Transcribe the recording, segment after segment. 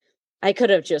I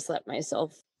could have just let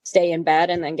myself stay in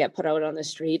bed and then get put out on the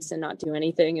streets and not do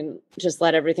anything and just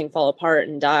let everything fall apart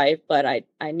and die. But I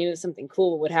knew something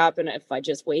cool would happen if I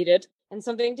just waited, and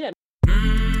something did.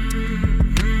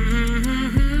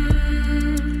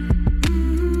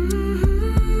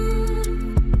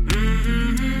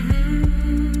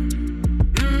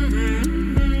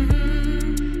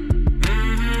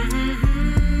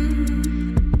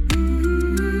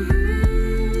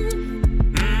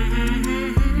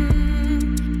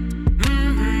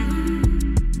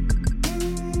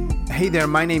 Hey there,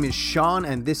 my name is Sean,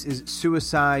 and this is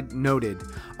Suicide Noted.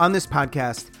 On this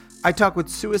podcast, I talk with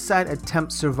suicide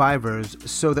attempt survivors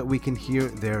so that we can hear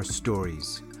their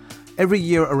stories. Every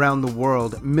year around the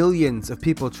world, millions of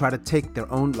people try to take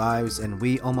their own lives, and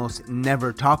we almost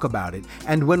never talk about it.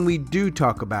 And when we do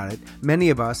talk about it,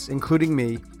 many of us, including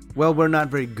me, well, we're not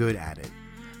very good at it.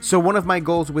 So one of my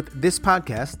goals with this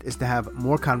podcast is to have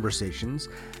more conversations,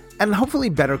 and hopefully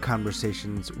better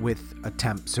conversations with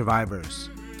attempt survivors.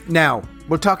 Now,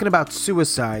 we're talking about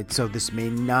suicide, so this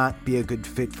may not be a good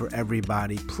fit for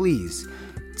everybody. Please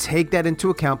take that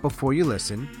into account before you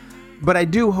listen. But I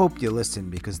do hope you listen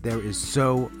because there is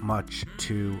so much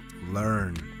to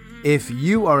learn. If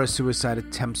you are a suicide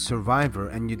attempt survivor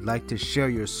and you'd like to share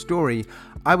your story,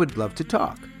 I would love to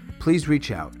talk. Please reach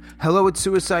out.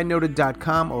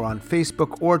 hello@suicidenoted.com or on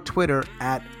Facebook or Twitter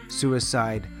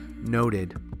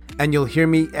 @suicidenoted. And you'll hear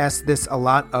me ask this a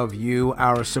lot of you,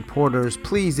 our supporters.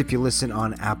 Please, if you listen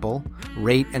on Apple,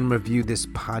 rate and review this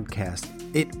podcast.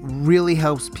 It really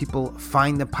helps people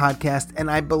find the podcast, and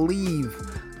I believe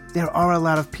there are a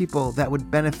lot of people that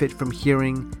would benefit from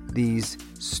hearing these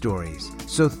stories.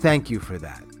 So thank you for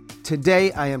that.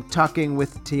 Today, I am talking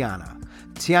with Tiana.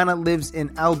 Tiana lives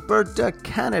in Alberta,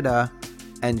 Canada,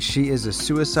 and she is a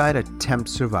suicide attempt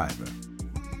survivor.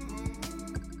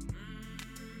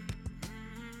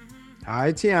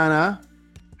 Hi, Tiana.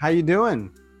 How you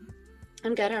doing?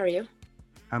 I'm good. How are you?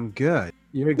 I'm good.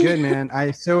 You're good, man.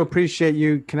 I so appreciate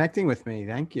you connecting with me.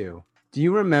 Thank you. Do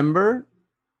you remember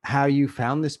how you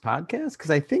found this podcast?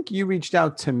 Because I think you reached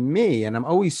out to me, and I'm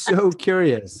always so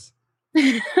curious.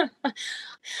 I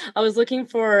was looking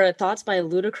for thoughts by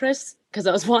Ludacris because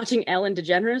I was watching Ellen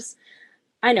DeGeneres.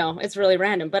 I know, it's really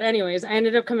random. But anyways, I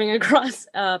ended up coming across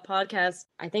a podcast.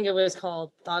 I think it was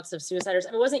called Thoughts of Suiciders.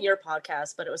 It wasn't your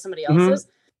podcast, but it was somebody else's.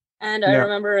 And I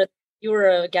remember you were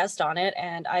a guest on it.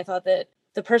 And I thought that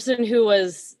the person who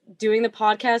was doing the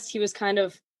podcast, he was kind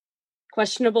of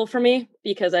questionable for me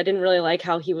because I didn't really like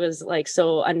how he was like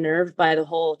so unnerved by the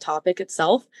whole topic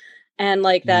itself. And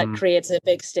like that creates a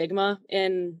big stigma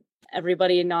in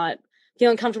everybody not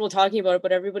feeling comfortable talking about it,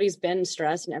 but everybody's been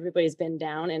stressed and everybody's been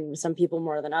down, and some people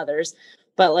more than others.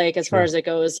 But like, as far as it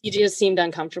goes, he just seemed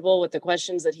uncomfortable with the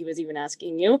questions that he was even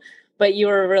asking you, but you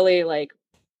were really like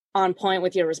on point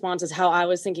with your responses. How I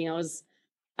was thinking,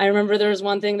 I remember there was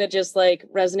one thing that just like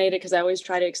resonated because I always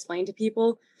try to explain to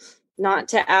people not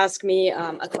to ask me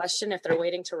a question if they're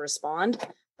waiting to respond,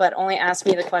 but only ask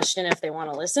me the question if they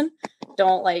want to listen.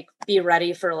 Don't like be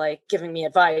ready for like giving me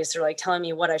advice or like telling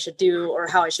me what I should do or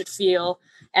how I should feel.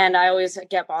 And I always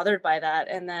get bothered by that.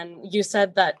 And then you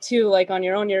said that too, like on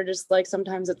your own, you're just like,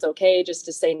 sometimes it's okay just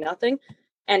to say nothing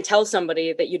and tell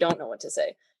somebody that you don't know what to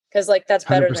say. Cause like, that's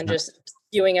better 100%. Than just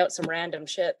spewing out some random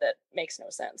shit that makes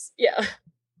no sense. Yeah.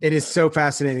 It is so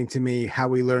fascinating to me how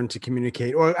we learn to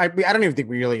communicate, or I don't even think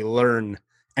we really learn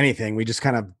anything. We just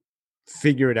kind of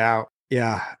figure it out.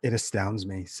 Yeah, it astounds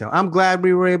me. So I'm glad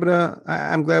we were able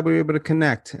to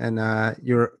connect, and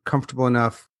you're comfortable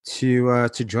enough to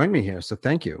join me here. So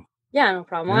thank you. Yeah, no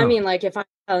problem. Yeah. I mean, like if I'm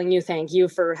telling you thank you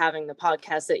for having the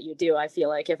podcast that you do, I feel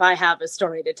like if I have a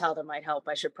story to tell that might help,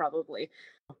 I should probably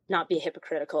not be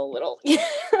hypocritical a little.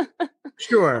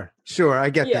 Sure. I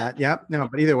get that. Yep. No,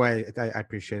 but either way, I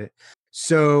appreciate it.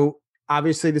 So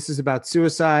obviously this is about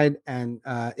suicide. And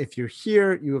if you're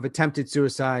here, you have attempted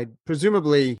suicide,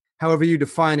 presumably, however you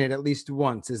define it, at least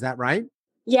once. Is that right?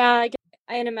 Yeah.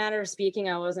 In a matter of speaking,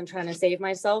 I wasn't trying to save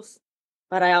myself,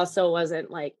 but I also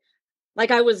wasn't like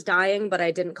I was dying, but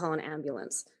I didn't call an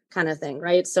ambulance kind of thing.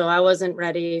 Right. So I wasn't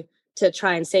ready to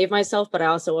try and save myself, but I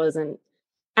also wasn't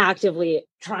actively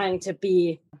trying to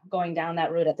be going down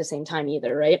that route at the same time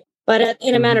either. Right. But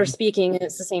in a matter of speaking,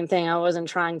 it's the same thing. I wasn't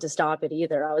trying to stop it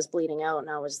either. I was bleeding out and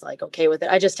I was like, okay with it.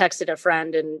 I just texted a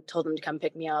friend and told them to come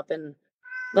pick me up. And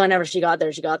whenever she got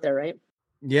there, right?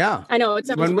 Yeah. I know. It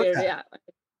sounds weird. Yeah.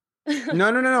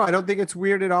 No. I don't think it's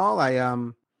weird at all.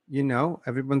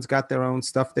 Everyone's got their own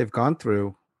stuff they've gone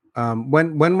through.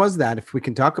 When was that? If we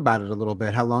can talk about it a little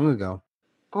bit, how long ago?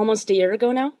 Almost a year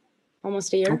ago now.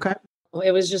 Almost a year. Okay.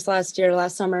 It was just last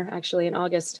summer, actually, in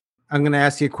August. I'm going to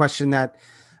ask you a question that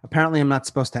Apparently, I'm not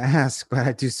supposed to ask, but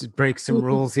I do break some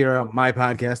rules here on my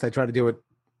podcast. I try to do it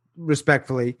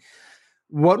respectfully.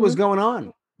 What was going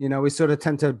on? We sort of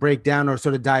tend to break down or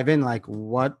sort of dive in, like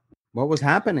what was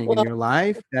happening in Well, your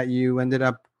life that you ended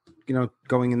up,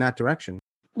 going in that direction.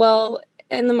 well,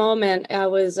 in the moment, I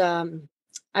was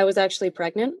actually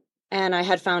pregnant, and I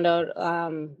had found out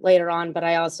later on, but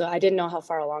I didn't know how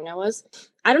far along I was.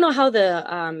 I don't know how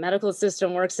the medical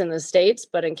system works in the States,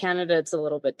 but in Canada, it's a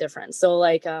little bit different. So,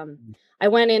 like, I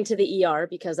went into the ER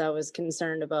because I was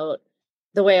concerned about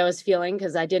the way I was feeling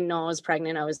because I didn't know I was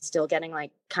pregnant. I was still getting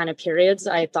like kind of periods.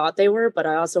 I thought they were, but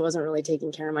I also wasn't really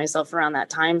taking care of myself around that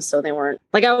time. So they weren't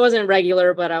like I wasn't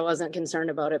regular, but I wasn't concerned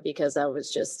about it because I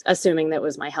was just assuming that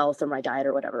was my health or my diet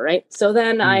or whatever. Right. So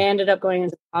then I ended up going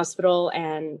into the hospital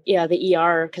and the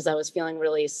ER because I was feeling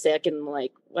really sick and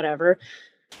like whatever.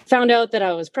 Found out that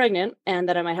I was pregnant and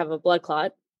that I might have a blood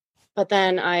clot. But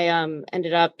then I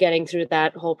ended up getting through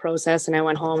that whole process and I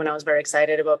went home and I was very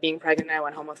excited about being pregnant. I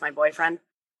went home with my boyfriend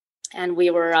and we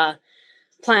were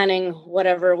planning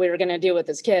whatever we were going to do with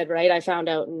this kid, right? I found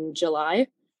out in July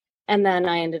and then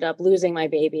I ended up losing my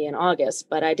baby in August,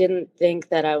 but I didn't think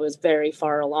that I was very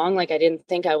far along. Like I didn't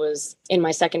think I was in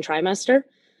my second trimester.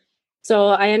 So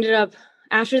I ended up,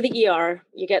 after the ER,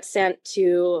 you get sent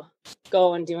to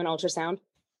go and do an ultrasound.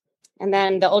 And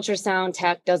then the ultrasound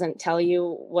tech doesn't tell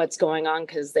you what's going on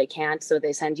because they can't. So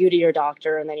they send you to your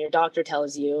doctor and then your doctor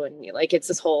tells you. And like it's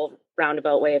this whole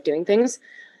roundabout way of doing things.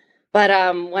 But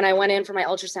when I went in for my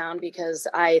ultrasound, because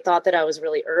I thought that I was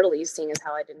really early, seeing as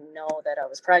how I didn't know that I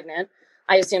was pregnant,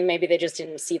 I assumed maybe they just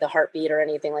didn't see the heartbeat or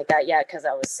anything like that yet because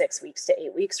I was 6 weeks to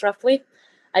 8 weeks roughly.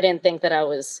 I didn't think that I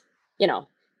was,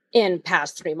 in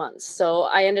past 3 months. So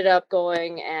I ended up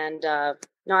going and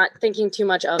not thinking too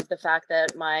much of the fact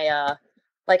that my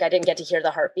I didn't get to hear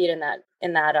the heartbeat in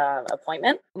that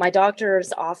appointment. My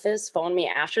doctor's office phoned me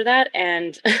after that,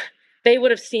 and they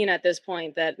would have seen at this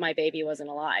point that my baby wasn't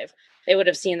alive. They would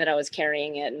have seen that I was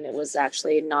carrying it, and it was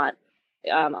actually not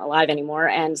alive anymore.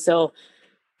 And so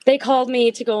they called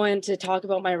me to go in to talk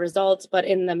about my results, but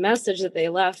in the message that they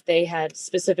left, they had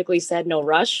specifically said no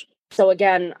rush. So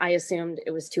again, I assumed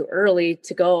it was too early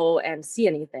to go and see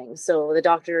anything. So the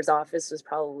doctor's office was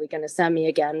probably going to send me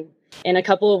again in a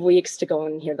couple of weeks to go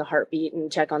and hear the heartbeat and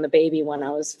check on the baby when I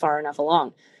was far enough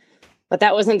along. But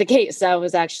that wasn't the case. I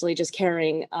was actually just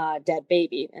carrying a dead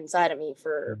baby inside of me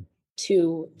for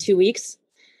two weeks.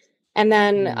 And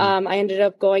then I ended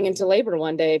up going into labor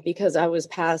one day because I was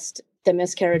past the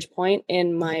miscarriage point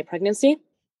in my pregnancy.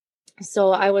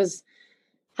 So I was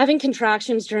having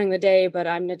contractions during the day, but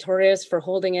I'm notorious for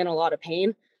holding in a lot of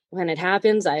pain when it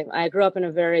happens. I grew up in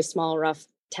a very small, rough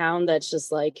town that's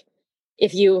just like,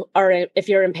 if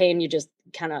you're in pain, you just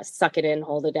kind of suck it in,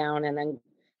 hold it down, and then,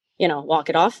 walk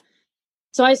it off.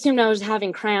 So I assumed I was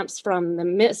having cramps from the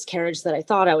miscarriage that I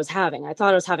thought I was having. I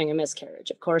thought I was having a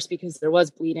miscarriage, of course, because there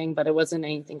was bleeding, but it wasn't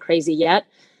anything crazy yet.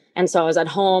 And so I was at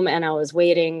home and I was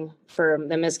waiting for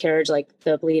the miscarriage, like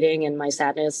the bleeding and my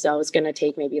sadness. So I was going to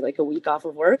take maybe like a week off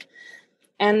of work.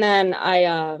 And then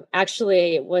I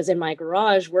actually was in my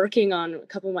garage working on a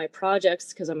couple of my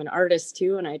projects because I'm an artist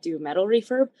too, and I do metal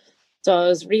refurb. So I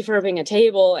was refurbing a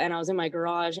table and I was in my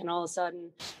garage and all of a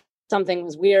sudden something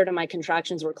was weird and my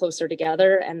contractions were closer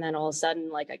together. And then all of a sudden,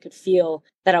 like I could feel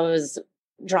that I was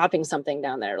dropping something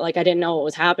down there. Like I didn't know what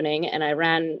was happening. And I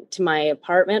ran to my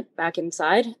apartment back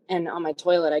inside and on my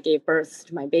toilet, I gave birth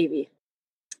to my baby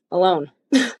alone.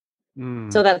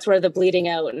 So that's where the bleeding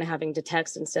out and having to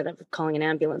text instead of calling an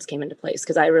ambulance came into place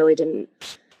because I really didn't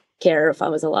care if I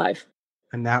was alive.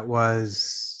 And that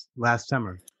was last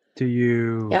summer.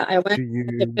 Yeah, I went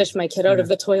to fish my kid out of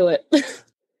the toilet.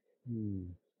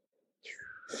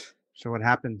 So what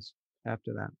happens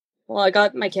after that? Well, I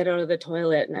got my kid out of the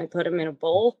toilet and I put him in a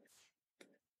bowl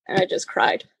and I just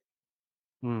cried.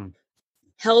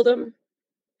 Held him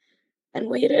and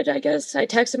waited, I guess. I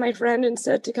texted my friend and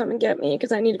said to come and get me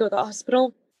because I need to go to the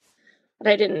hospital. But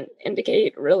I didn't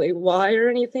indicate really why or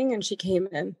anything. And she came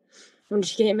in. When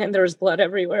she came in, there was blood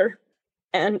everywhere.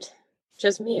 And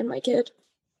just me and my kid.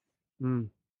 You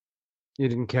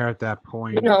didn't care at that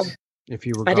point? No. If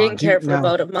you were I didn't care for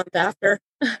about a month after.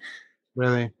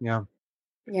 Really? Yeah.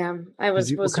 Yeah. I was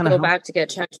supposed to go back to get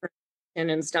checked for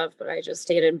and stuff, but I just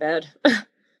stayed in bed.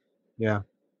 Yeah.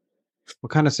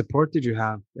 What kind of support did you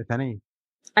have, if any?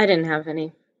 I didn't have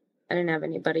any. I didn't have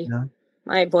anybody. No?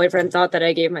 My boyfriend thought that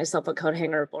I gave myself a coat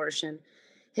hanger abortion.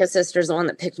 His sister's the one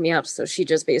that picked me up, so she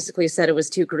just basically said it was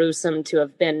too gruesome to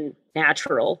have been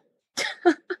natural.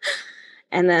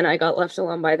 And then I got left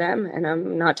alone by them, and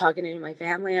I'm not talking to any of my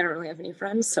family. I don't really have any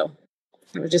friends, so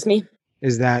it was just me.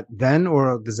 Is that then,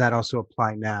 or does that also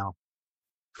apply now?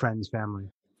 friends, family?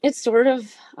 It's sort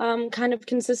of kind of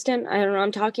consistent. I don't know.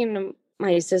 I'm talking to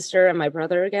my sister and my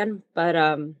brother again, but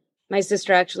my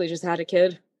sister actually just had a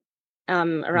kid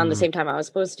around the Mm, same time I was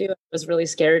supposed to. I was really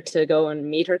scared to go and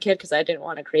meet her kid because I didn't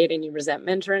want to create any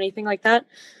resentment or anything like that.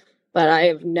 But I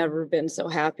have never been so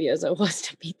happy as I was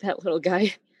to meet that little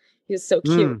guy. He's so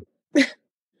cute. mm.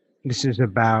 This is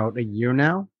about a year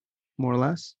now, more or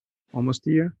less, almost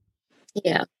a year.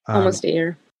 Yeah, Um, almost a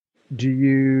year. do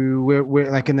you,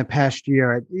 we're like in the past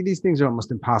year, these things are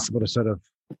almost impossible to sort of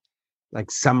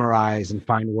like summarize and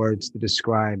find words to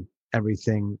describe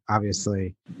everything,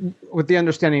 obviously, with the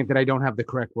understanding that I don't have the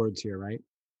correct words here, right?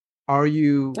 Are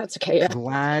you That's okay. Yeah.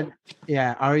 glad?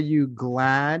 Yeah. Are you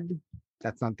glad?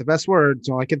 That's not the best word.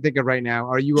 So all I can think of right now.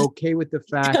 Are you okay with the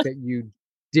fact that you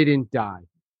didn't die?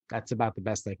 That's about the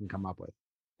best I can come up with.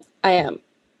 I am.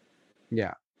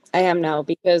 Yeah. I am now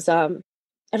because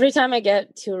every time I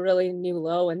get to a really new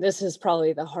low, and this is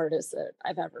probably the hardest that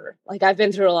I've ever, like, I've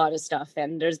been through a lot of stuff,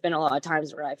 and there's been a lot of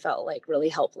times where I felt like really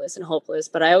helpless and hopeless,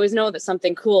 but I always know that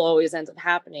something cool always ends up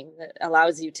happening that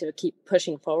allows you to keep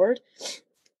pushing forward.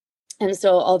 And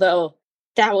so, although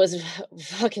that was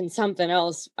fucking something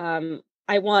else,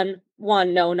 I one,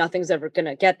 no, nothing's ever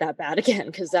gonna get that bad again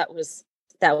because that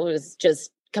was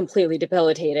just completely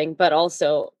debilitating. But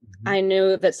also, Mhm. I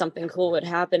knew that something cool would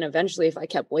happen eventually if I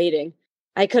kept waiting.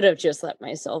 I could have just let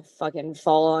myself fucking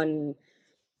fall on,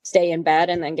 stay in bed,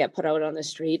 and then get put out on the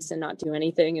streets and not do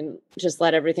anything and just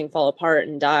let everything fall apart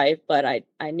and die. But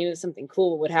I knew something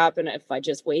cool would happen if I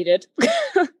just waited.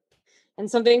 And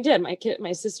something did.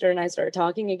 My sister and I started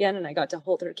talking again, and I got to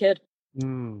hold her kid.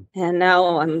 Mm. And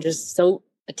now I'm just so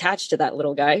attached to that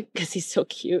little guy because he's so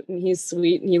cute and he's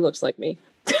sweet and he looks like me.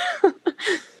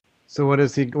 So what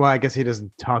is he? Well, I guess he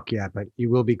doesn't talk yet, but he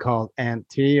will be called Aunt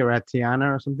T or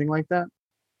Atiana or something like that.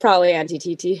 Probably Auntie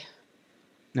TT.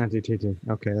 Auntie T.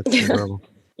 Okay, that's adorable.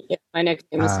 Yeah, my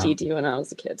nickname was Um, TT when I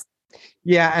was a kid.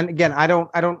 yeah, and again, I don't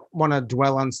want to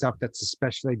dwell on stuff that's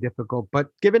especially difficult, but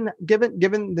given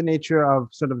the nature of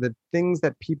sort of the things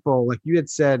that people, like you had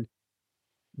said,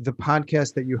 the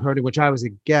podcast that you heard, in which I was a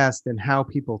guest, and how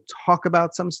people talk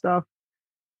about some stuff,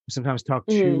 sometimes talk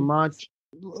too Mhm. much.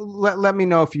 Let me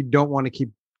know if you don't want to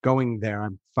keep going there.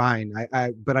 I'm fine.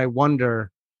 But I wonder,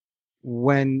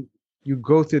 when you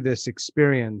go through this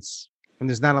experience and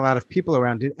there's not a lot of people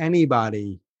around, did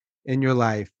anybody in your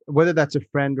life, whether that's a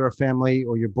friend or a family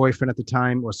or your boyfriend at the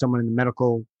time or someone in the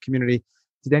medical community,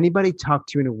 did anybody talk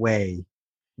to you in a way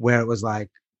where it was like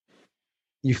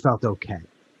you felt okay?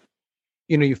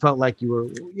 You felt like you were,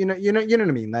 what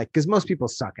I mean? Like, because most people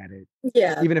suck at it,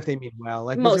 Yeah, even if they mean well.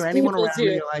 Like, was there most anyone people around and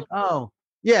do. you're like, oh,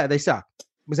 yeah, they suck?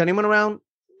 Was anyone around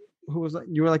who was like,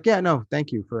 you were like, yeah, no,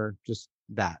 thank you for just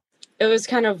that? It was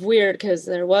kind of weird because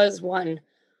there was one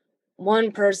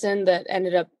person that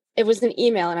ended up, it was an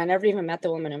email, and I never even met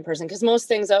the woman in person because most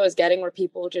things I was getting were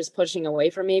people just pushing away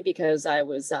from me because I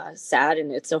was sad,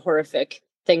 and it's a horrific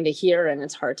thing to hear and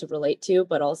it's hard to relate to.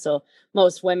 But also,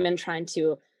 most women trying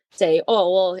to say,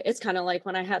 oh, well, it's kind of like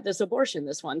when I had this abortion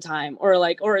this one time, or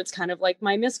like, or it's kind of like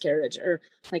my miscarriage, or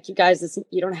like, you guys,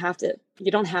 you don't have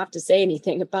to say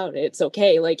anything about it. It's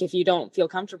okay. Like, if you don't feel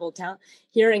comfortable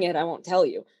hearing it, I won't tell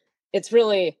you. It's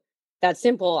really that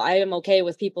simple. I am okay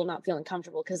with people not feeling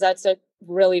comfortable because that's a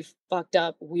really fucked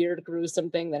up, weird, gruesome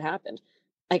thing that happened.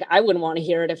 Like, I wouldn't want to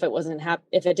hear it if it wasn't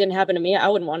if it didn't happen to me. I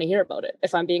wouldn't want to hear about it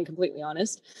if I'm being completely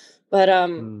honest. But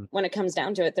Mm, when it comes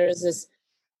down to it, there's this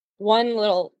one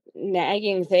little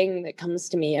nagging thing that comes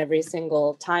to me every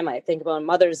single time I think about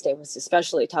Mother's Day. Was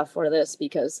especially tough for this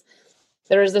because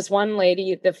there was this one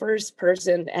lady, the first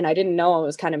person, and I didn't know I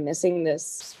was kind of missing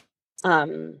this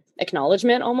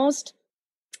acknowledgement almost,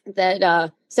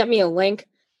 that sent me a link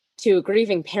to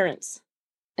grieving parents.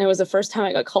 And it was the first time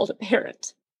I got called a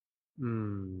parent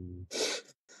mm,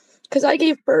 because I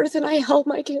gave birth and I held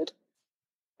my kid.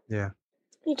 yeah,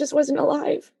 He just wasn't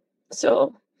alive.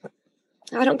 So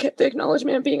I don't get the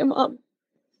acknowledgement of being a mom.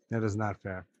 that is not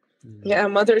fair. Mm, Yeah,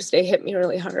 Mother's Day hit me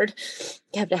really hard.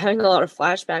 Kept having a lot of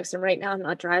flashbacks, and right now I'm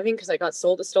not driving because I got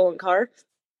sold a stolen car.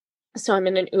 So I'm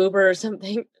in an Uber or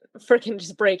something, freaking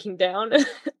just breaking down.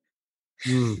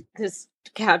 mm. This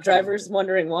cab driver's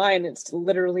wondering why, and it's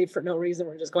literally for no reason.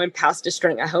 We're just going past a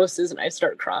string of houses, and I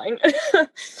start crying.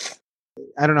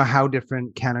 I don't know how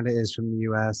different Canada is from the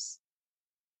US,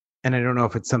 and I don't know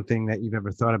if it's something that you've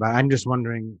ever thought about. I'm just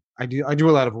wondering. I do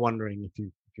a lot of wondering, if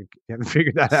you haven't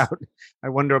figured that out. I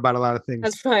wonder about a lot of things.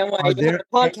 That's probably why Are you have there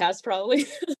a podcast, probably.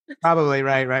 probably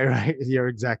right, right, right. You're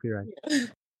exactly right.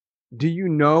 Do you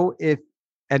know if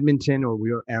Edmonton or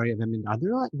your area of Edmonton, are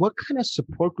there, like, what kind of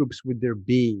support groups would there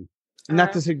be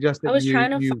Not to suggest I that was you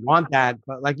trying to you want that,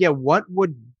 but like, yeah, what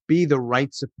would be the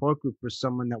right support group for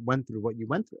someone that went through what you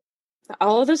went through?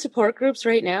 all of the support groups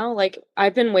right now, like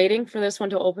I've been waiting for this one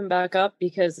to open back up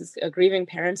because it's a grieving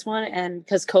parents one and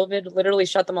because COVID literally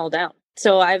shut them all down.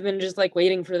 So I've been just like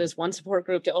waiting for this one support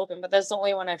group to open, but that's the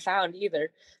only one I found either.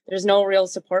 There's no real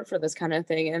support for this kind of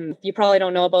thing. And you probably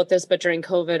don't know about this, but during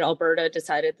COVID, Alberta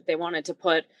decided that they wanted to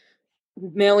put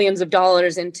millions of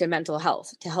dollars into mental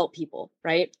health to help people,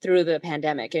 right? Through the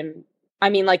pandemic. And I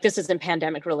mean, like this isn't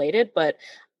pandemic related, but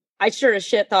I sure as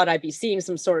shit thought I'd be seeing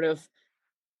some sort of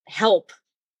help,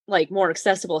 like more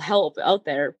accessible help out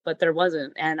there, but there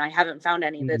wasn't. And I haven't found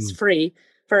any that's Mhm. free,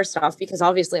 first off, because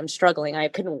obviously I'm struggling. I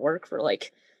couldn't work for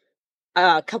like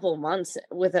a couple of months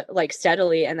with it, like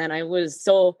steadily. And then I was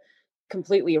so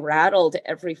completely rattled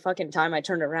every fucking time I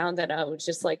turned around that I was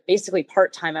just like basically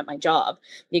part time at my job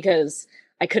because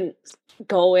I couldn't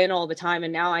go in all the time.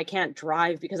 And now I can't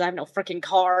drive because I have no freaking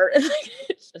car.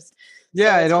 It's just so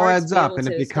Yeah, it it's all hard to adds be up, able and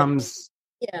to stay.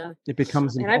 Yeah. it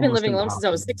becomes And I've been almost living alone since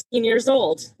I was impossible. 16 years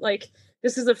old. Like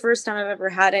this is the first time I've ever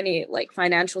had any like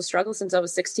financial struggle since I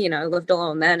was 16. I lived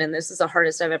alone then, and this is the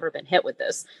hardest I've ever been hit with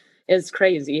this. It's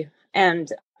crazy.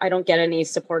 And I don't get any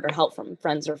support or help from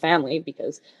friends or family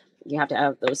because you have to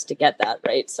have those to get that,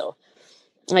 right? So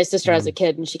my sister has a Mhm.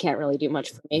 kid and she can't really do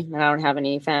much for me. And I don't have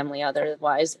any family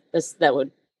otherwise this that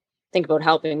would think about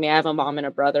helping me. I have a mom and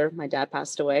a brother. My dad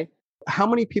passed away. How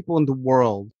many people in the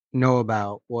world know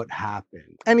about what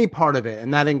happened? Any part of it,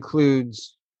 and that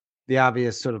includes the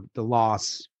obvious sort of the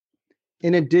loss,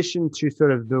 in addition to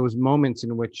sort of those moments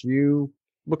in which you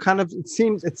were kind of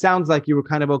it sounds like you were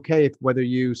kind of okay if whether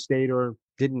you stayed or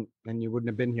didn't, and you wouldn't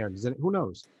have been here. Who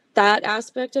knows? That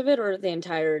aspect of it or the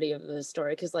entirety of the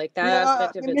story? Because like that Yeah,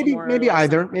 aspect of it's maybe more or maybe less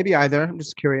either. Maybe either. I'm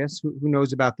just curious. Who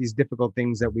knows about these difficult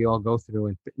things that we all go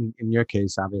through? In your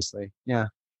case, obviously, yeah.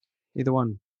 Either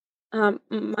one.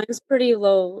 Mine's pretty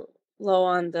low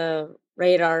on the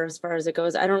radar as far as it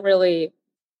goes. I don't really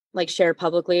like share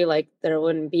publicly. Like there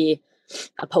wouldn't be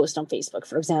a post on Facebook,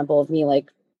 for example, of me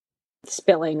like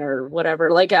spilling or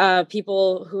whatever. Like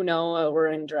people who know were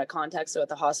in direct contact. So at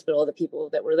the hospital, the people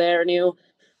that were there knew.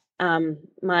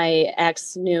 My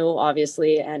ex knew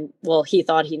obviously, and well, he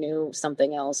thought he knew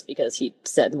something else because he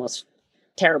said the most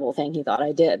terrible thing he thought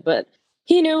I did, but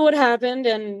he knew what happened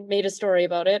and made a story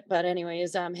about it. But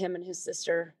anyways, him and his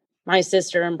sister, my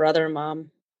sister and brother and mom,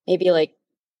 maybe like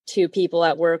two people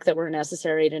at work that were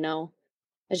necessary to know.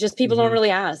 It's just people don't Hmm.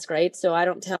 really ask, right? So I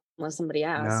don't tell unless somebody No.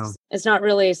 asks. It's not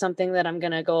really something that I'm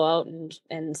going to go out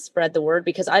and spread the word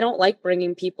because I don't like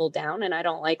bringing people down and I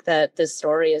don't like that this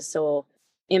story is so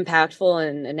impactful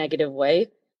in a negative way.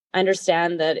 I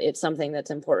understand that it's something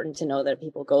that's important to know that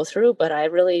people go through, but I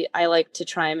like to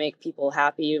try and make people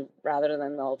happy rather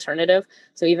than the alternative.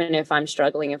 So even if I'm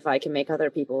struggling, if I can make other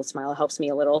people smile, it helps me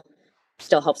a little,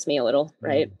 still helps me a little,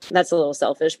 right? Mm. That's a little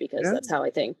selfish because Yeah, that's how I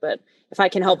think, but if I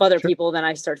can help other sure. people, then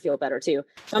I start to feel better too.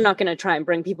 So I'm not going to try and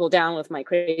bring people down with my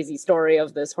crazy story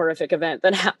of this horrific event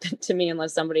that happened to me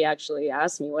unless somebody actually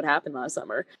asked me what happened last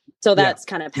summer. So Yeah. that's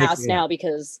kind of Yeah. past Yeah. now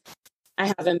because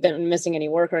I haven't been missing any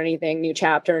work or anything, new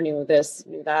chapter, new this,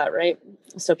 new that, right?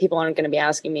 So people aren't going to be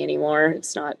asking me anymore.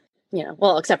 It's not,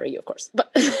 well, except for you, of course, but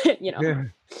you know. Yeah.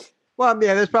 Well,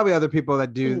 yeah, there's probably other people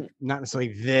that do Mhm. not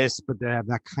necessarily this, but they have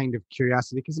that kind of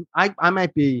curiosity. Because I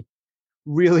might be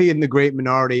really in the great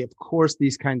minority. Of course,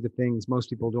 these kinds of things most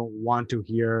people don't want to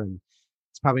hear, and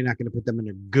it's probably not going to put them in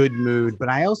a good mood. But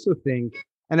I also think,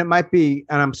 and it might be,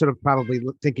 and I'm sort of probably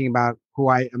thinking about who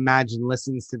I imagine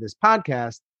listens to this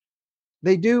podcast.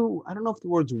 They do, I don't know if the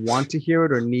words want to hear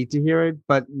it or need to hear it,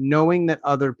 but knowing that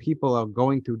other people are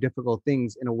going through difficult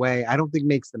things in a way I don't think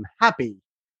makes them happy,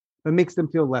 but makes them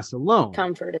feel less alone.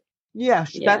 Comforted. Yeah,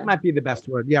 that Yeah. might be the best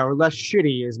word. Yeah, or less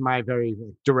shitty is my very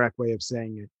direct way of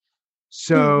saying it. Mhm.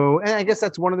 So, and I guess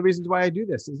that's one of the reasons why I do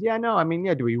this is, yeah, no, I mean,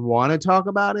 yeah, do we want to talk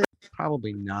about it?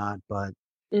 Probably not, but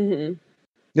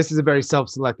this is a very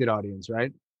self-selected audience,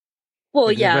 right? Well,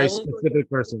 Like it's a yeah. very Well, specific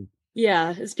person.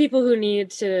 yeah, it's people who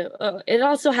need to. It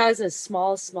also has a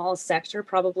small sector,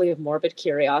 probably of morbid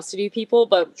curiosity people,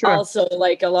 but Sure. also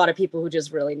like a lot of people who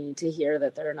just really need to hear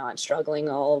that they're not struggling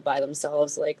all by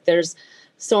themselves. Like there's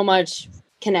so much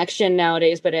connection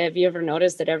nowadays, but have you ever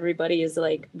noticed that everybody is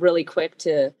like really quick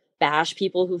to bash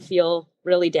people who feel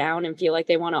really down and feel like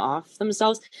they want to off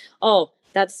themselves? Oh,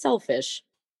 that's selfish,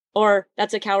 or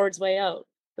that's a coward's way out.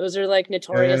 Those are like Yeah, yeah,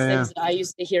 notorious yeah. things that I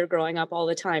used to hear growing up all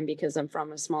the time because I'm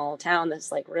from a small town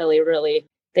that's like really, really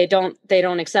they don't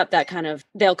accept that kind of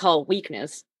they'll call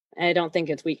weakness. I don't think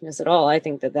it's weakness at all. I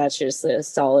think that that's just a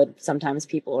solid. Sometimes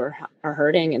people are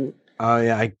hurting, and Oh,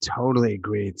 yeah, I totally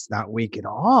agree. It's not weak at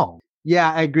all.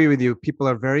 Yeah, I agree with you. People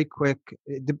are very quick,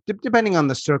 depending on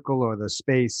the circle or the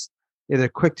space. Yeah, they're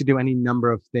quick to do any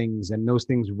number of things, and those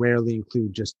things rarely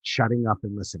include just shutting up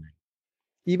and listening.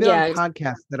 Even on Yeah,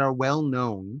 podcasts that are well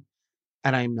known,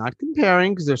 and I'm not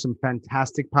comparing because there's some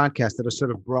fantastic podcasts that are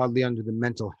sort of broadly under the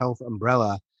mental health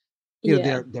umbrella. You know,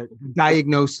 yeah, they're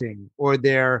diagnosing or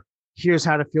they're here's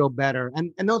how to feel better,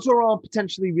 and those are all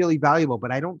potentially really valuable.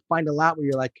 But I don't find a lot where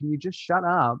you're like, can you just shut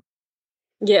up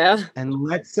yeah. and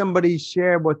let somebody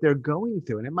share what they're going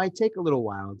through? And it might take a little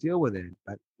while, deal with it,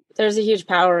 but There's a huge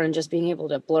power in just being able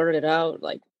to blurt it out.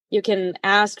 Like you can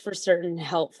ask for certain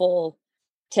helpful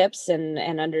tips and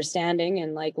understanding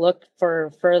and like look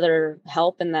for further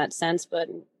help in that sense, but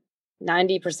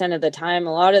 90% of the time,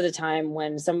 a lot of the time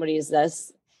when somebody's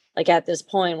this like at this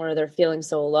point where they're feeling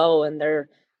so low and they're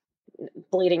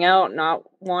bleeding out, not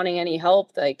wanting any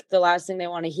help, like the last thing they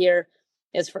want to hear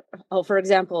is for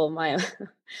example, my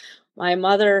my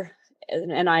mother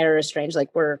and I are estranged. Like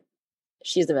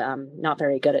she's not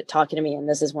very good at talking to me, and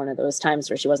this is one of those times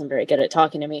where she wasn't very good at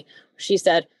talking to me. She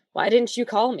said, "Why didn't you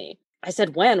call me?" I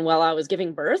said, "When? While I was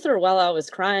giving birth, or while I was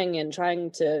crying and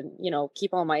trying to,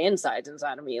 keep all my insides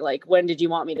inside of me? Like, when did you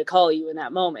want me to call you in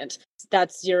that moment?"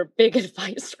 That's your big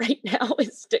advice right now,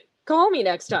 is to call me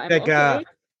next time, like okay?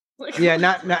 Like, yeah,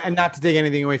 not to take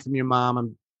anything away from your mom.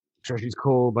 I'm sure she's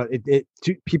cool, but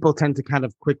people tend to kind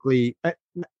of quickly,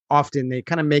 often they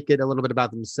kind of make it a little bit about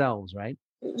themselves, right?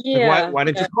 Like, why yeah, why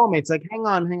didn't you yeah. call me? It's like, hang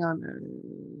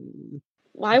on.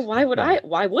 Why would Yeah,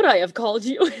 why would I have called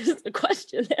you is the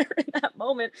question there in that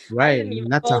moment. I right. didn't even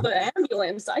And that's call a the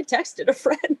ambulance. I texted a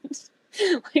friend.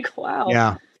 Like, wow,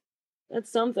 yeah.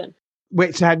 that's something.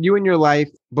 Wait, so had you in your life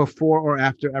before or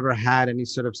after ever had any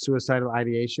sort of suicidal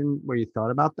ideation where you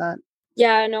thought about that?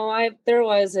 Yeah, no, I there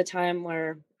was a time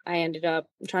where I ended up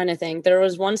I'm trying to think. There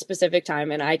was one specific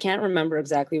time and I can't remember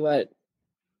exactly what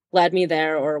led me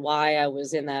there or why I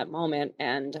was in that moment.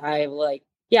 And I like,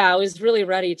 yeah, I was really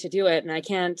ready to do it. And I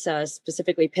can't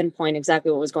specifically pinpoint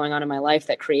exactly what was going on in my life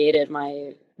that created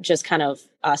my just kind of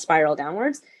spiral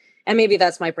downwards. And maybe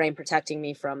that's my brain protecting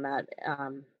me from that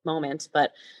moment.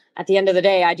 But at the end of the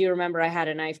day, I do remember I had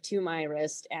a knife to my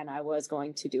wrist and I was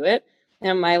going to do it.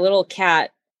 And my little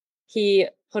cat, he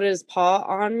put his paw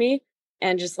on me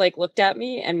and just like looked at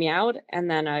me and meowed. And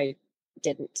then I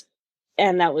didn't,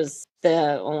 and that was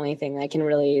the only thing I can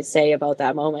really say about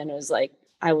that moment. It was like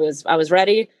I was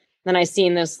ready. Then I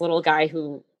seen this little guy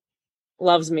who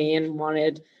loves me and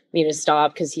wanted me to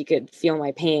stop because he could feel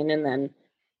my pain. And then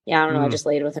yeah, I don't know. I Mm. just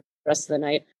laid with him the rest of the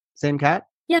night. Same cat?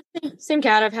 Yeah, same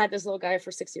cat. I've had this little guy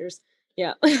for 6 years.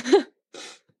 Yeah.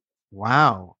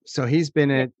 Wow. So Yeah. he's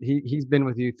been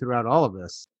with you throughout all of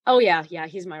this. Oh yeah, yeah.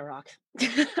 He's my rock.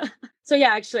 So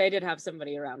yeah, actually, I did have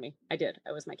somebody around me. I did.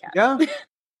 I was my cat. Yeah.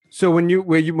 So when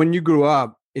you grew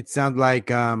up, it sounded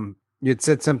like you'd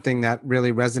said something that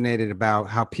really resonated about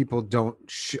how people don't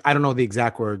I don't know the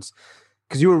exact words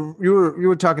because you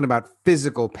were talking about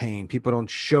physical pain. People don't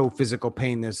show physical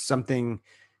pain. There's something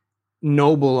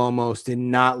noble almost in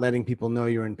not letting people know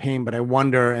you're in pain. But I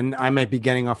wonder, and I might be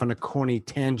getting off on a corny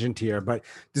tangent here, but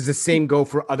does the same go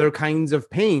for other kinds of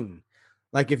pain?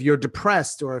 Like if you're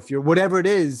depressed or if you're whatever it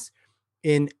is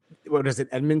in what is it,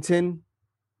 Edmonton?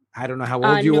 I don't know how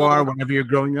old you are, No. whenever you're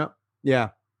growing up. Yeah.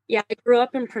 Yeah, I grew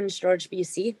up in Prince George,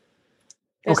 BC.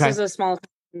 This Okay. is a small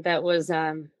town that was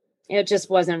it just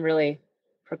wasn't really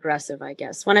progressive, I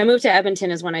guess. When I moved to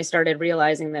Edmonton is when I started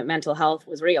realizing that mental health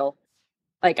was real.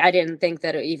 Like I didn't think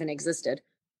that it even existed.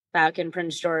 Back in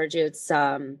Prince George, it's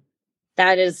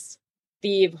that is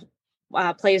the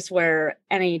place where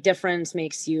any difference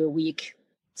makes you weak.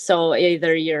 So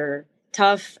either you're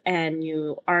tough and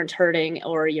you aren't hurting,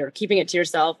 or you're keeping it to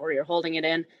yourself, or you're holding it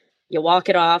in. You walk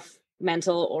it off,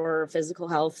 mental or physical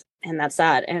health, and that's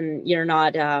that. And you're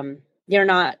not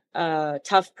a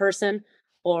tough person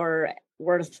or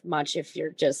worth much if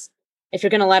you're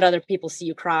going to let other people see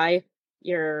you cry.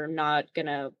 You're not going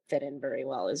to fit in very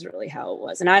well, is really how it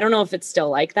was. And I don't know if it's still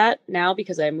like that now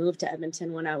because I moved to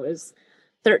Edmonton when I was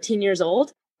 13 years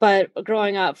old. But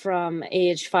growing up from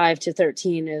age 5 to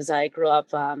 13 is I grew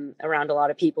up around a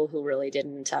lot of people who really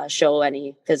didn't show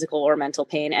any physical or mental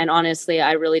pain. And honestly,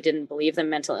 I really didn't believe that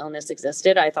mental illness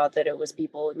existed. I thought that it was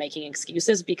people making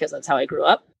excuses because that's how I grew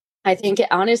up. I think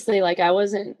honestly, like I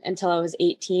wasn't until I was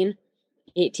 18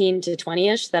 to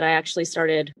 20ish that I actually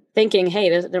started thinking,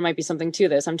 hey, there might be something to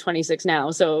this. I'm 26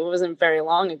 now. So it wasn't very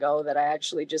long ago that I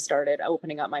actually just started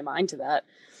opening up my mind to that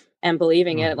and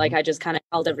believing it. Like Mhm. I just kind of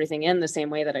held everything in the same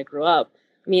way that I grew up.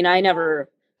 I mean, I never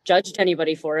judged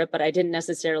anybody for it, but I didn't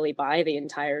necessarily buy the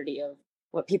entirety of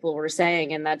what people were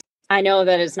saying. And that I know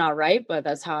that it's not right, but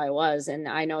that's how I was. And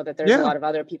I know that there's a Yeah. lot of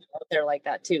other people out there like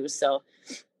that too. So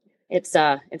it's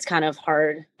kind of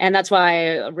hard. And that's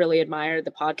why I really admire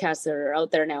the podcasts that are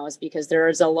out there now, is because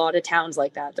there's a lot of towns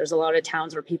like that. There's a lot of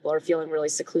towns where people are feeling really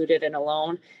secluded and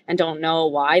alone and don't know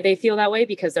why they feel that way,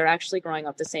 because they're actually growing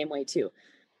up the same way too.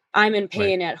 I'm in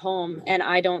pain at home and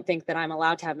I don't think that I'm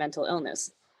allowed to have mental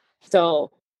illness.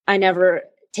 So I never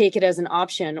take it as an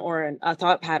option or a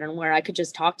thought pattern where I could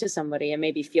just talk to somebody and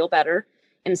maybe feel better.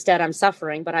 Instead, I'm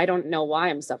suffering, but I don't know why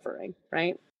I'm suffering,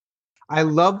 right? I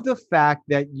love the fact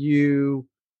that you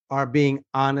are being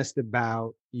honest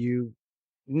about you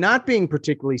not being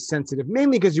particularly sensitive,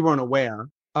 mainly because you weren't aware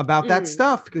about that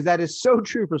stuff, because that is so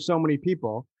true for so many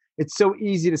people. It's so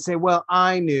easy to say, well,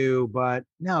 I knew, but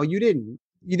no, you didn't.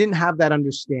 You didn't have that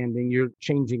understanding. You're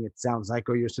changing, it sounds like,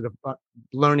 or you're sort of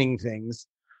learning things.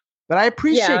 But I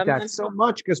appreciate that so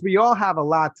much, because we all have a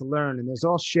lot to learn, and there's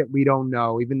all shit we don't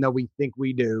know, even though we think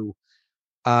we do.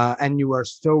 And you are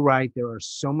so right. There are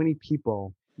so many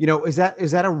people. Is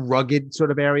that a rugged sort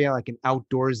of area, like an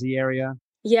outdoorsy area?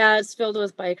 Yeah, it's filled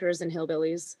with bikers and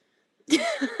hillbillies.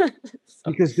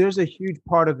 Because there's a huge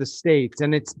part of the states,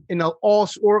 and it's in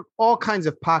all kinds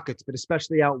of pockets, but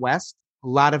especially out west, a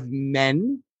lot of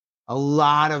men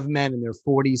in their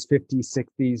 40s, 50s,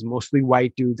 60s, mostly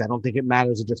white dudes. I don't think it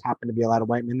matters. It just happened to be a lot of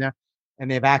white men there, and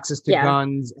they have access to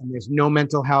guns, and there's no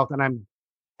mental health. And I'm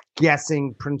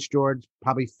guessing Prince George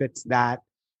probably fits that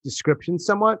description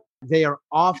somewhat. They are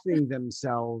offing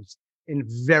themselves in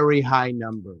very high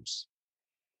numbers.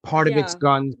 Part of it's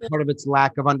guns, part of it's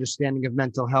lack of understanding of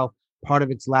mental health, part of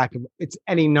it's it's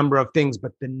any number of things,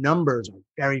 but the numbers are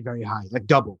very, very high, like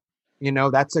double.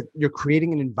 You're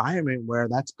creating an environment where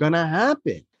that's going to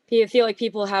happen. Do you feel like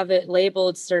people have it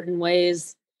labeled certain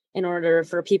ways in order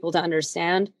for people to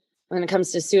understand? When it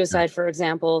comes to suicide, for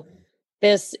example,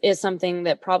 this is something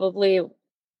that probably,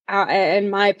 in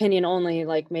my opinion only,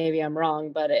 like maybe I'm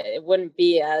wrong, but it wouldn't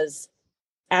be as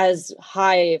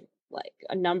high, like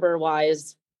a number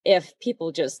wise, if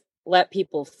people just let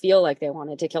people feel like they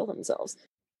wanted to kill themselves.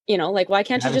 Like, why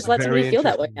can't you just let somebody feel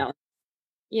that way now?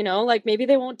 Like maybe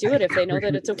they won't do it if they know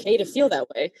that it's okay to feel that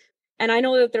way. And I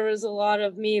know that there was a lot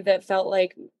of me that felt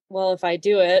like, well, if I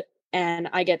do it and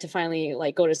I get to finally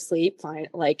like go to sleep,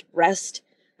 like rest,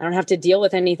 I don't have to deal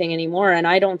with anything anymore. And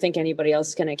I don't think anybody else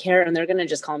is going to care. And they're going to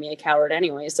just call me a coward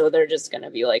anyway. So they're just going to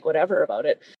be like, whatever about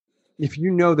it. If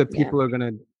you know that people are going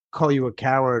to call you a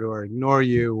coward or ignore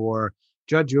you or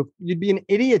judge you, you'd be an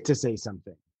idiot to say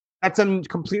something. That's a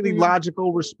completely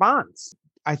logical response.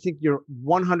 I think you're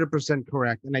 100%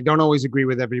 correct. And I don't always agree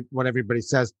with what everybody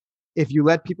says. If you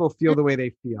let people feel the way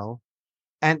they feel,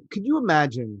 and could you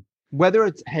imagine whether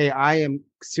it's, hey, I am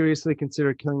seriously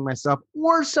consider killing myself,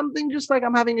 or something just like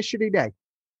I'm having a shitty day,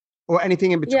 or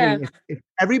anything in between. Yeah. If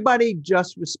everybody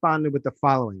just responded with the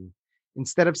following,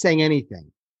 instead of saying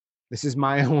anything, this is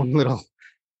my own little,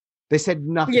 they said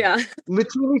nothing. Yeah.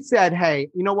 Literally said, hey,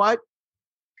 you know what?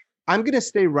 I'm going to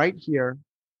stay right here.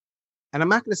 And I'm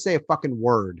not going to say a fucking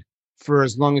word for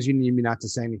as long as you need me not to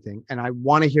say anything. And I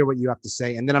want to hear what you have to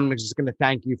say. And then I'm just going to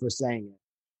thank you for saying it.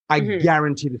 I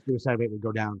guarantee the suicide rate would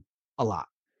go down a lot.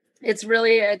 It's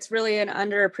really an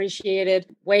underappreciated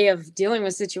way of dealing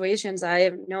with situations.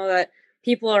 I know that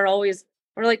people are always,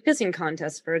 or like pissing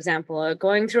contests, for example,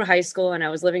 going through high school and I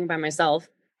was living by myself.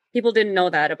 People didn't know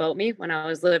that about me when I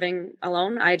was living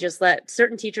alone. I just let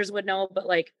certain teachers would know, but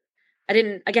like,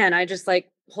 I just like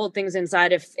hold things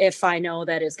inside if I know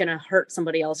that it's going to hurt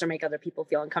somebody else or make other people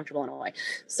feel uncomfortable in a way.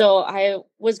 So I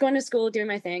was going to school doing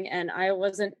my thing, and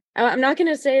I'm not going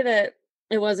to say that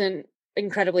it wasn't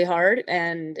incredibly hard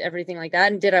and everything like that.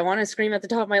 And did I want to scream at the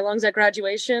top of my lungs at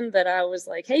graduation that I was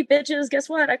like, hey bitches, guess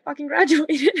what? I fucking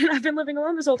graduated and I've been living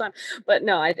alone this whole time. But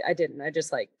no, I didn't. I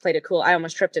just like played it cool. I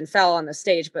almost tripped and fell on the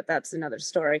stage, but that's another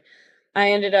story.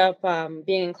 I ended up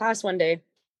being in class one day,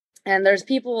 and there's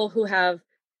people who have,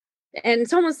 and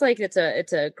it's almost like it's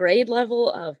a grade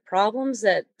level of problems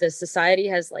that the society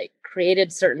has like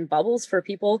created certain bubbles for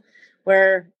people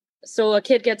where, so a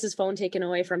kid gets his phone taken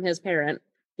away from his parent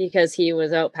because he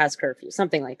was out past curfew,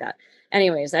 something like that.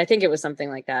 Anyways, I think it was something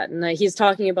like that. And he's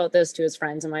talking about this to his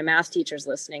friends, and my math teacher's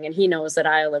listening, and he knows that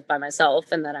I live by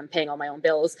myself and that I'm paying all my own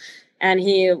bills. And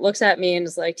he looks at me and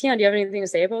is like, Tian, do you have anything to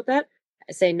say about that?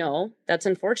 I say, no, that's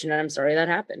unfortunate. I'm sorry that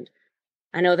happened.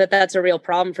 I know that that's a real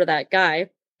problem for that guy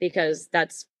because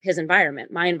that's his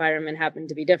environment. My environment happened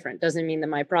to be different. Doesn't mean that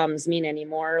my problems mean any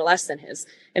more or less than his.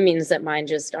 It means that mine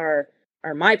just are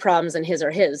my problems and his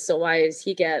are his. So why does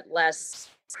he get less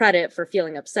credit for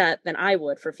feeling upset than I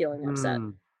would for feeling upset?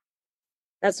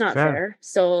 That's not fair.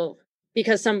 So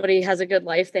because somebody has a good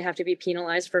life, they have to be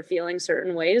penalized for feeling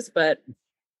certain ways. But,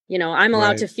 I'm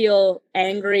allowed to feel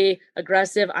angry,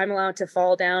 aggressive. I'm allowed to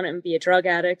fall down and be a drug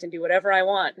addict and do whatever I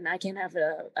want. And I can't have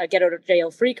a get out of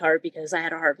jail free card because I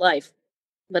had a hard life.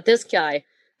 But this guy,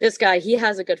 he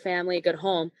has a good family, a good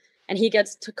home, and he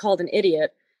gets called an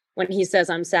idiot when he says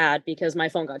I'm sad because my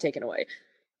phone got taken away.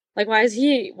 Like, why is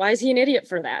he an idiot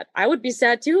for that? I would be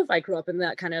sad too if I grew up in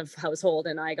that kind of household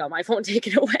and I got my phone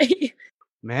taken away.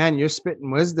 Man, you're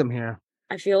spitting wisdom here.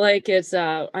 I feel like it's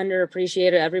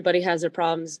underappreciated. Everybody has their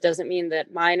problems. Doesn't mean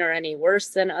that mine are any worse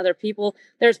than other people.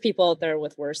 There's people out there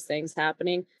with worse things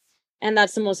happening. And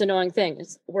that's the most annoying thing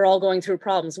is we're all going through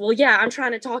problems. Well, yeah, I'm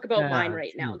trying to talk about mine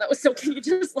right now. That was so, can you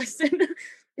just listen?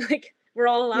 Like, we're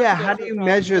all allowed to go how do you through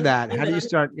measure problems. that? How do you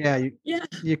start?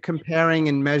 You're comparing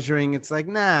and measuring. It's like,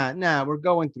 nah, we're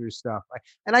going through stuff.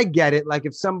 And I get it. Like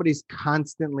if somebody's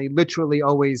constantly, literally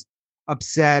always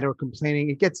upset or complaining,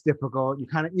 it gets difficult. You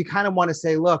kind of want to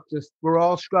say, look, just we're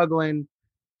all struggling.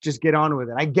 Just get on with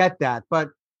it. I get that. But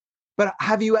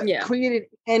have you created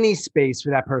any space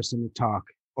for that person to talk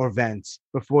or vent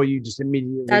before you just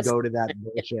immediately go to that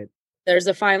bullshit? There's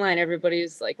a fine line.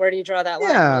 Everybody's like, where do you draw that line?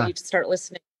 Well, you start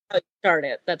listening.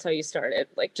 That's how you start it.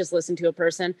 Like, just listen to a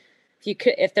person.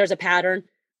 If there's a pattern,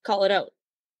 call it out.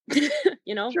 If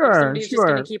somebody's just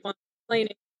going to keep on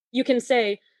complaining, you can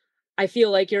say, I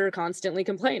feel like you're constantly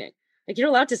complaining. Like, you're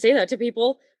allowed to say that to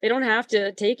people. They don't have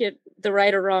to take it the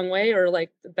right or wrong way or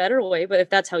like the better way. But if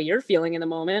that's how you're feeling in the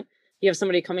moment, you have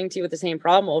somebody coming to you with the same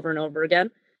problem over and over again,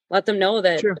 let them know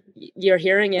that you're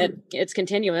hearing it. It's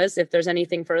continuous. If there's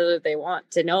anything further that they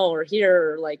want to know or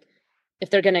hear, or like, if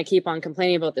they're going to keep on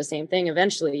complaining about the same thing,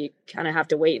 eventually you kind of have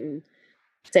to wait and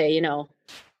say,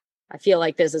 I feel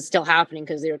like this is still happening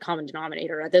because they're a common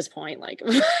denominator at this point. Like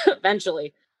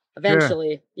eventually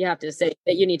you have to say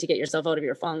that you need to get yourself out of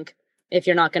your funk. If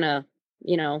you're not going to,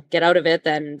 get out of it,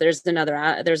 then there's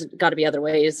got to be other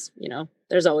ways,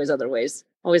 there's always other ways,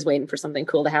 always waiting for something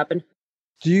cool to happen.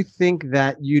 Do you think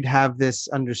that you'd have this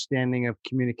understanding of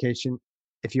communication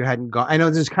if you hadn't gone? I know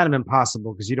this is kind of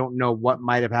impossible because you don't know what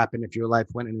might have happened if your life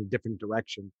went in a different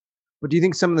direction. But do you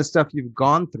think some of the stuff you've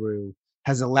gone through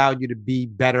has allowed you to be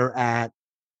better at,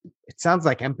 it sounds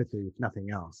like empathy, if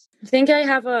nothing else? I think I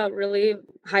have a really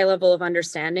high level of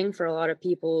understanding for a lot of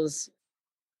people's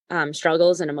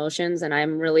struggles and emotions. And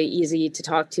I'm really easy to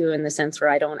talk to in the sense where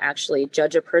I don't actually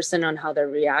judge a person on how they're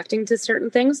reacting to certain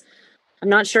things. I'm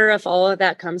not sure if all of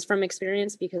that comes from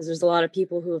experience because there's a lot of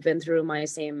people who have been through my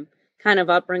same kind of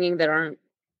upbringing that aren't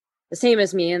the same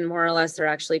as me. And more or less, they're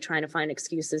actually trying to find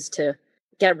excuses to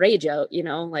get rage out.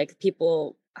 Like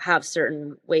people have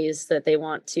certain ways that they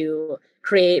want to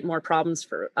create more problems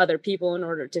for other people in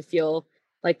order to feel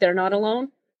like they're not alone.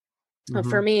 Mm-hmm.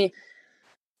 For me,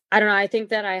 I don't know. I think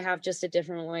that I have just a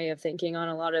different way of thinking on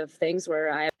a lot of things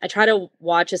where I try to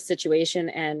watch a situation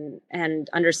and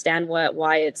understand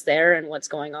why it's there and what's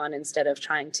going on instead of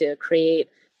trying to create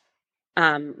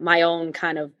my own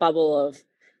kind of bubble of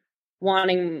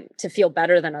wanting to feel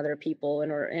better than other people.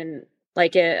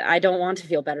 I don't want to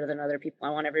feel better than other people. I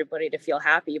want everybody to feel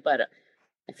happy, but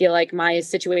I feel like my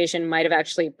situation might have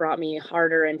actually brought me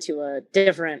harder into a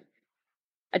different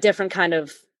kind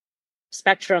of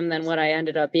spectrum than what I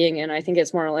ended up being in. I think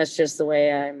it's more or less just the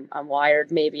way I'm wired.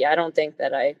 Maybe I don't think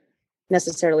that I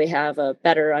necessarily have a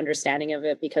better understanding of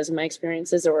it because of my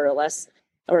experiences or less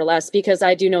because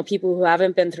I do know people who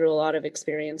haven't been through a lot of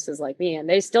experiences like me and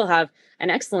they still have an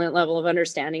excellent level of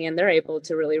understanding and they're able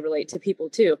to really relate to people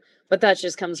too. But that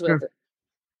just comes with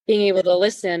being able to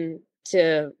listen,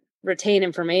 to retain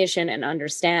information and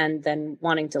understand than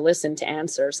wanting to listen to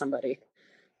answer somebody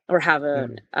or have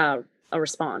a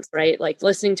response, right? Like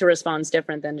listening to respond is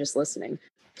different than just listening.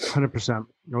 100%.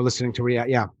 Or listening to react.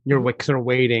 Yeah. You're sort of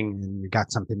waiting and you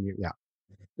got something.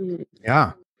 Mm-hmm.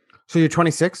 Yeah. So you're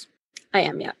 26? I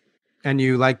am, yeah. And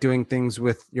you like doing things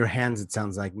with your hands, it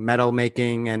sounds like metal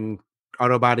making and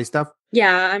auto body stuff?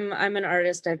 Yeah, I'm an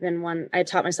artist. I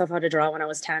taught myself how to draw when I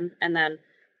was 10 and then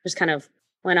just kind of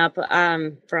went up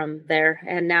from there.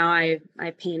 And now I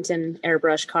paint and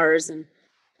airbrush cars and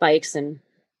bikes and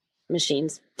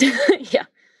machines. Yeah.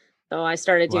 So I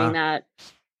started doing that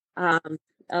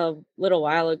a little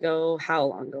while ago. How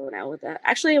long ago now with that?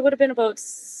 Actually, it would have been about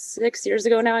 6 years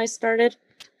ago now I started.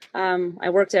 I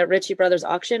worked at Ritchie Brothers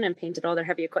Auction and painted all their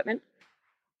heavy equipment.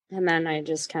 And then I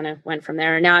just kind of went from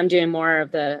there. And now I'm doing more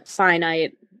of the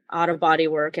finite auto body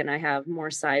work and I have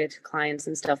more side clients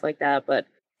and stuff like that. But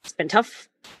it's been tough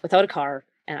without a car.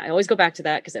 And I always go back to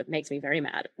that because it makes me very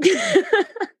mad. It's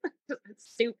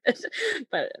stupid.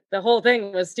 But the whole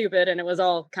thing was stupid and it was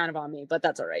all kind of on me. But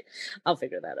that's all right. I'll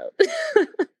figure that out.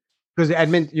 Because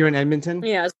you're in Edmonton?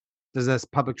 Yeah. Does this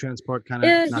public transport kind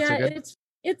of not so Yeah, good?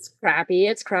 it's crappy.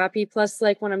 It's crappy. Plus,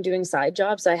 like when I'm doing side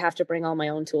jobs, I have to bring all my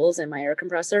own tools and my air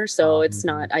compressor. So it's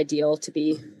not ideal to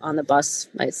be on the bus.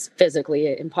 It's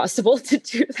physically impossible to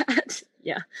do that.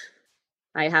 Yeah.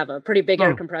 I have a pretty big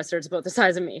air compressor. It's about the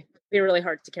size of me. It'd be really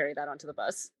hard to carry that onto the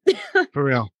bus. For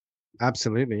real.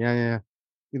 Absolutely. Yeah.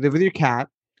 You live with your cat.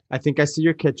 I think I see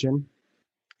your kitchen.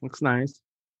 Looks nice.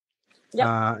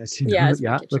 Yeah. I see. Yeah.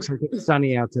 Yeah. Looks like it's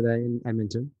sunny out today in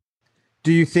Edmonton.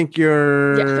 Do you think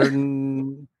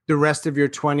the rest of your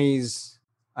 20s?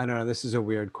 I don't know. This is a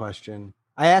weird question.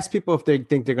 I ask people if they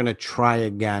think they're going to try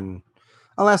again.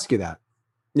 I'll ask you that.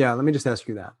 Yeah. Let me just ask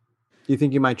you that. Do you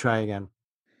think you might try again?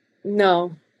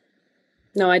 No,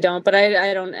 I don't. But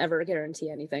I don't ever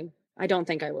guarantee anything. I don't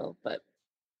think I will, but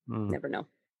never know.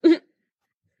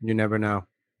 You never know.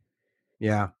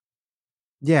 Yeah.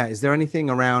 Yeah. Is there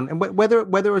anything around, and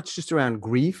whether it's just around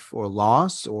grief or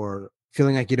loss or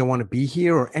feeling like you don't want to be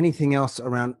here or anything else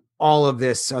around all of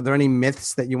this? Are there any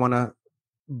myths that you want to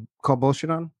call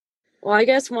bullshit on? Well, I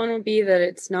guess one would be that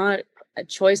it's not a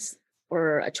choice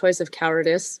or a choice of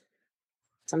cowardice.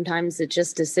 Sometimes it's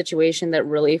just a situation that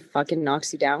really fucking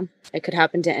knocks you down. It could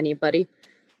happen to anybody,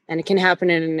 and it can happen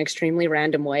in an extremely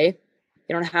random way.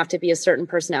 You don't have to be a certain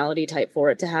personality type for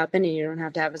it to happen, and you don't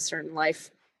have to have a certain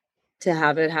life to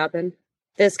have it happen.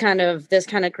 This kind of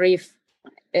grief,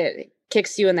 it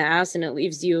kicks you in the ass and it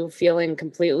leaves you feeling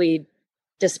completely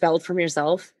dispelled from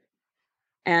yourself.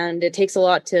 And it takes a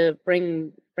lot to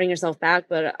bring yourself back.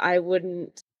 But I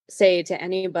wouldn't say to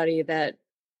anybody that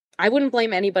I wouldn't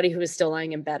blame anybody who is still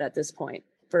lying in bed at this point,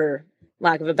 for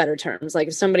lack of a better terms. Like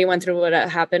if somebody went through what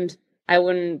happened, I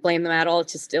wouldn't blame them at all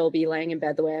to still be laying in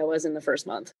bed the way I was in the first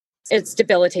month. It's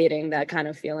debilitating, that kind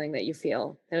of feeling that you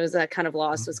feel. It was that kind of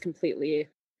loss was completely,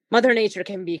 Mother Nature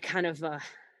can be kind of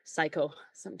psycho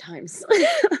sometimes.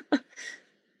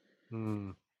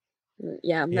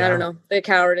 Yeah, I don't know. The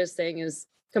cowardice thing is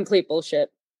complete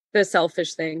bullshit. The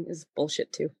selfish thing is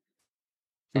bullshit too.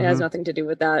 It has nothing to do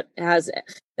with that. It has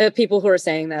people who are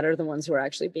saying that are the ones who are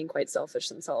actually being quite selfish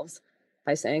themselves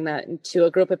by saying that. And to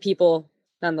a group of people,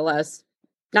 nonetheless,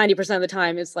 90% of the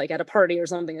time it's like at a party or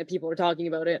something that people are talking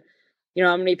about it. You know,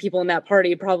 how many people in that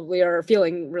party probably are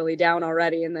feeling really down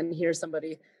already, and then hear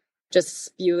somebody just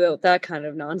spew out that kind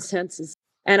of nonsense.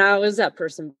 And I was that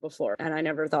person before, and I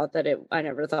never thought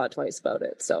twice about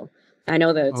it. So I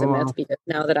know that it's a myth, because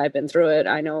now that I've been through it,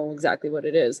 I know exactly what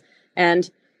it is. And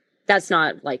that's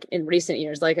not like in recent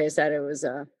years. Like I said, it was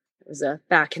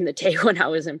back in the day when I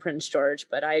was in Prince George,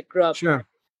 but I grew up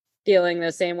feeling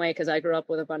the same way because I grew up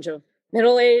with a bunch of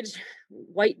middle-aged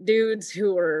white dudes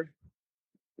who were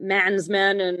man's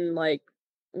men and like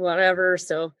whatever.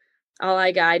 So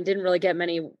I didn't really get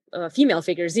many female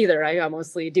figures either. I got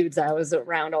mostly dudes I was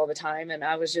around all the time. And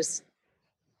I was just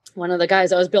one of the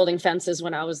guys. I was building fences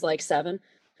when I was like 7,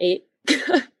 8.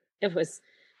 It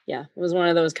was one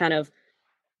of those kind of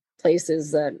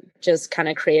places that just kind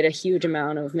of create a huge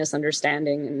amount of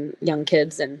misunderstanding in young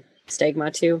kids and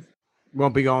stigma too.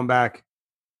 Won't be going back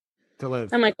to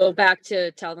live. I might go back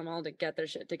to tell them all to get their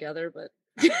shit together, but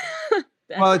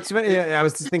well, it's funny. I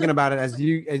was just thinking about it as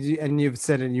you and you've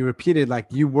said and you repeated, like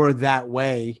you were that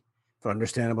way for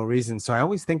understandable reasons. So I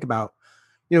always think about,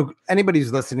 anybody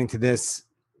who's listening to this,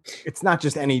 it's not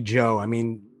just any Joe. I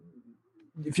mean,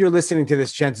 if you're listening to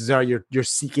this, chances are you're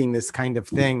seeking this kind of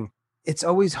thing. It's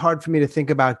always hard for me to think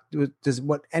about, does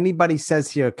what anybody says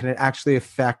here, can it actually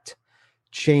affect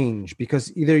change?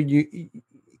 Because either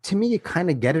to me, you kind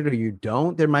of get it or you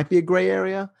don't. There might be a gray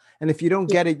area. And if you don't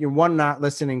get it, you're not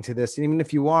listening to this. And even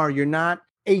if you are, you're not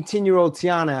 18-year-old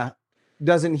Tiana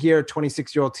doesn't hear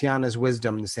 26-year-old Tiana's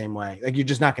wisdom the same way. Like you're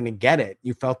just not going to get it.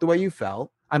 You felt the way you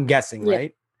felt. I'm guessing,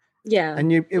 right? Yeah.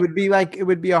 And it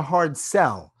would be a hard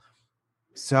sell.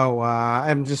 So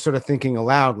I'm just sort of thinking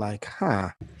aloud, like,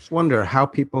 just wonder how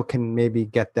people can maybe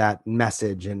get that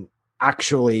message and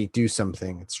actually do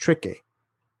something. It's tricky.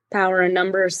 Power in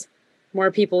numbers.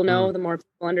 More people know, the more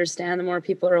people understand, the more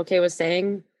people are okay with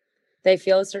saying they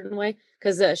feel a certain way.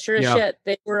 Because sure as shit,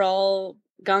 they were all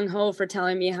gung-ho for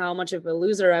telling me how much of a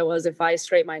loser I was if I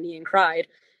scraped my knee and cried.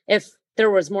 If there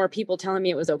was more people telling me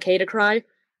it was okay to cry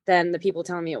than the people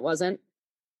telling me it wasn't,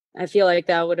 I feel like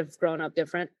that would have grown up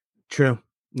different. True.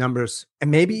 Numbers. And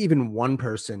maybe even one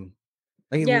person.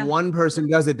 Like if one person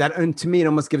does it, and to me, it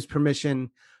almost gives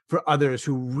permission for others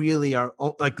who really are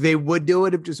like, they would do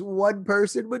it if just one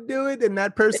person would do it, and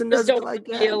that person doesn't like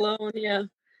that. Alone.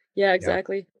 Yeah,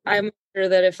 exactly. Yeah. I'm sure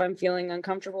that if I'm feeling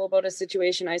uncomfortable about a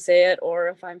situation, I say it, or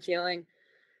if I'm feeling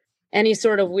any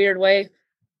sort of weird way,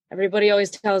 everybody always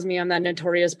tells me I'm that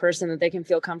notorious person that they can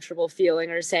feel comfortable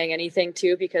feeling or saying anything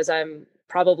to, because I'm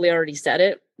probably already said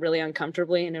it really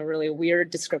uncomfortably in a really weird,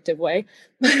 descriptive way.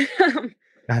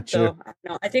 Gotcha. So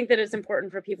no, I think that it's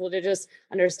important for people to just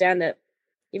understand that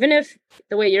even if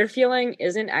the way you're feeling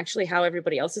isn't actually how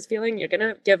everybody else is feeling, you're going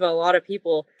to give a lot of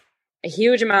people a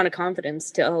huge amount of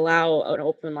confidence to allow an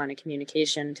open line of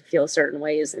communication to feel certain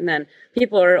ways. And then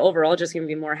people are overall just going to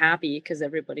be more happy because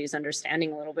everybody's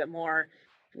understanding a little bit more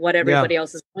what everybody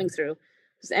else is going through.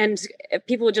 And if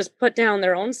people would just put down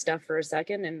their own stuff for a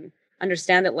second and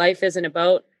understand that life isn't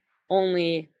about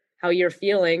only how you're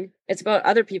feeling, it's about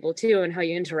other people too, and how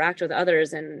you interact with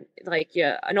others. And like,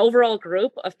 yeah, an overall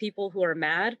group of people who are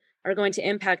mad are going to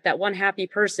impact that one happy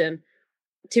person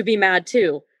to be mad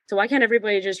too. So why can't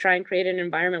everybody just try and create an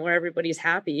environment where everybody's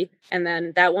happy? And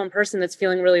then that one person that's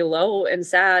feeling really low and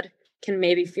sad can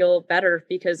maybe feel better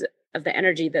because of the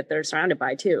energy that they're surrounded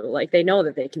by too. Like, they know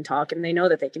that they can talk, and they know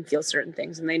that they can feel certain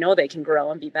things, and they know they can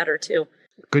grow and be better too.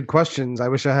 Good questions. I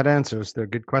wish I had answers. They're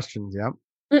good questions.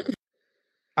 Yep.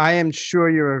 I am sure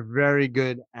you're a very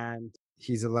good, and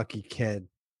he's a lucky kid.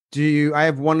 I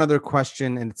have one other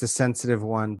question, and it's a sensitive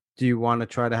one. Do you want to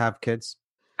try to have kids?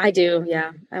 I do.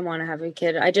 Yeah. I want to have a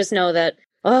kid. I just know that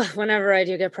whenever I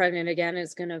do get pregnant again,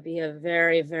 it's going to be a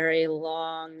very, very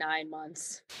long 9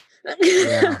 months.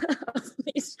 Yeah. Of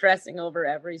me stressing over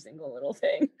every single little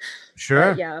thing.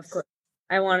 Sure. But yeah, of course.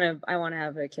 I want to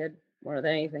have a kid more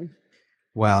than anything.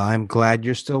 Well, I'm glad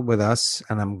you're still with us,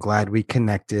 and I'm glad we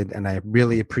connected, and I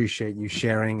really appreciate you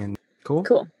sharing. And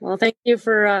cool. Well, thank you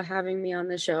for having me on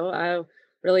the show. I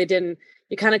really didn't.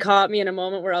 You kind of caught me in a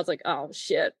moment where I was like, oh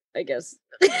shit, I guess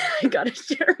I got to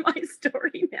share my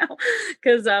story now,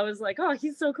 because I was like, oh,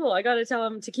 he's so cool. I got to tell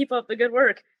him to keep up the good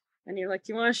work. And you're like,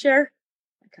 do you want to share?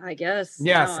 Like, I guess.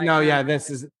 Yes. Yeah. This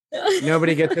is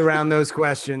nobody gets around those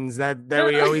questions. That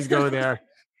we always go there.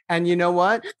 And you know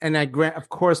what? And of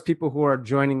course, people who are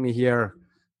joining me here,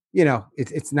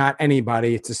 it's not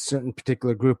anybody. It's a certain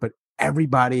particular group, but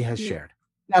everybody has shared.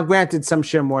 Now, granted, some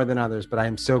share more than others, but I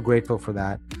am so grateful for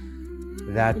that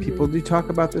people do talk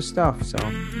about this stuff. So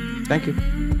thank you.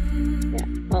 Yeah.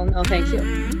 Well, no, thank you.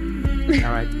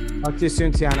 All right. Talk to you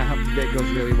soon, Tiana. I hope the day goes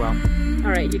really well.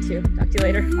 All right. You too. Talk to you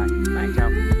later. Bye. Bye.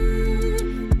 Ciao.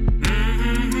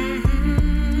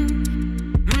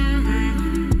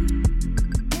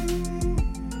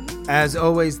 As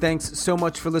always, thanks so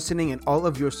much for listening and all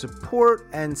of your support,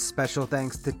 and special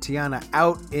thanks to Tiana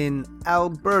out in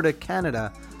Alberta,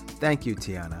 Canada. Thank you,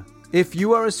 Tiana. If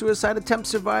you are a suicide attempt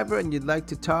survivor and you'd like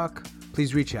to talk,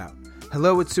 please reach out.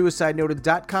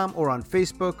 hello@suicidenoted.com or on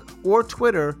Facebook or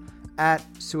Twitter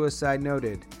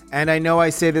 @suicidenoted. And I know I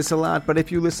say this a lot, but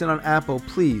if you listen on Apple,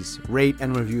 please rate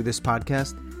and review this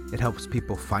podcast. It helps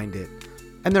people find it.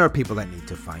 And there are people that need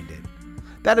to find it.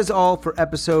 That is all for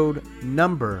episode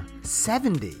number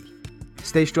 70.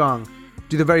 Stay strong.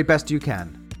 Do the very best you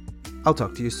can. I'll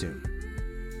talk to you soon.